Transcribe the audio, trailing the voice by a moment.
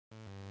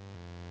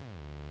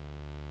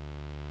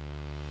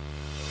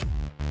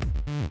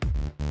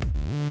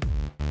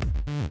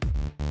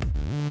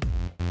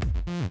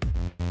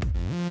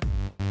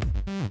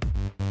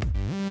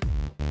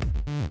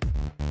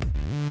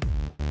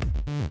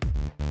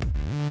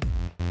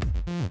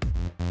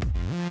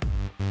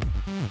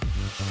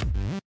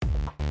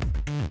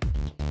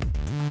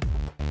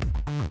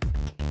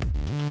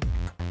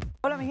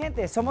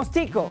gente? Somos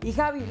Tico y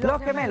Javi,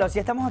 los gemelos, y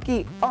estamos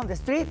aquí on the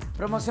street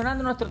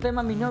promocionando nuestro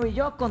tema Mi novio y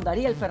yo con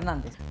Dariel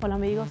Fernandez. Hola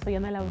amigos, soy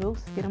Ana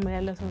Brooks. Quiero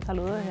enviarles un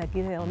saludo desde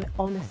aquí de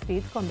On the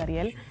Street con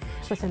Dariel,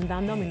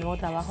 presentando mi nuevo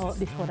trabajo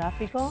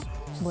discográfico,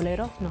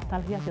 boleros,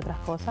 nostalgias y otras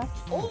cosas.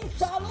 Un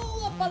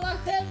saludo para la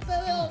gente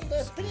de On the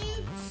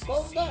Street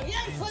con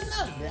Dariel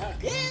Fernandez,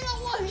 aquí en la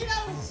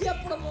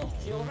Guajirancia,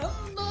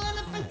 promocionando el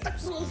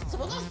espectáculo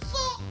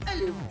sabroso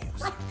el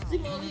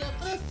próximo día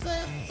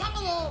 13,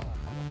 sábado.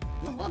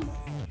 Nos vamos.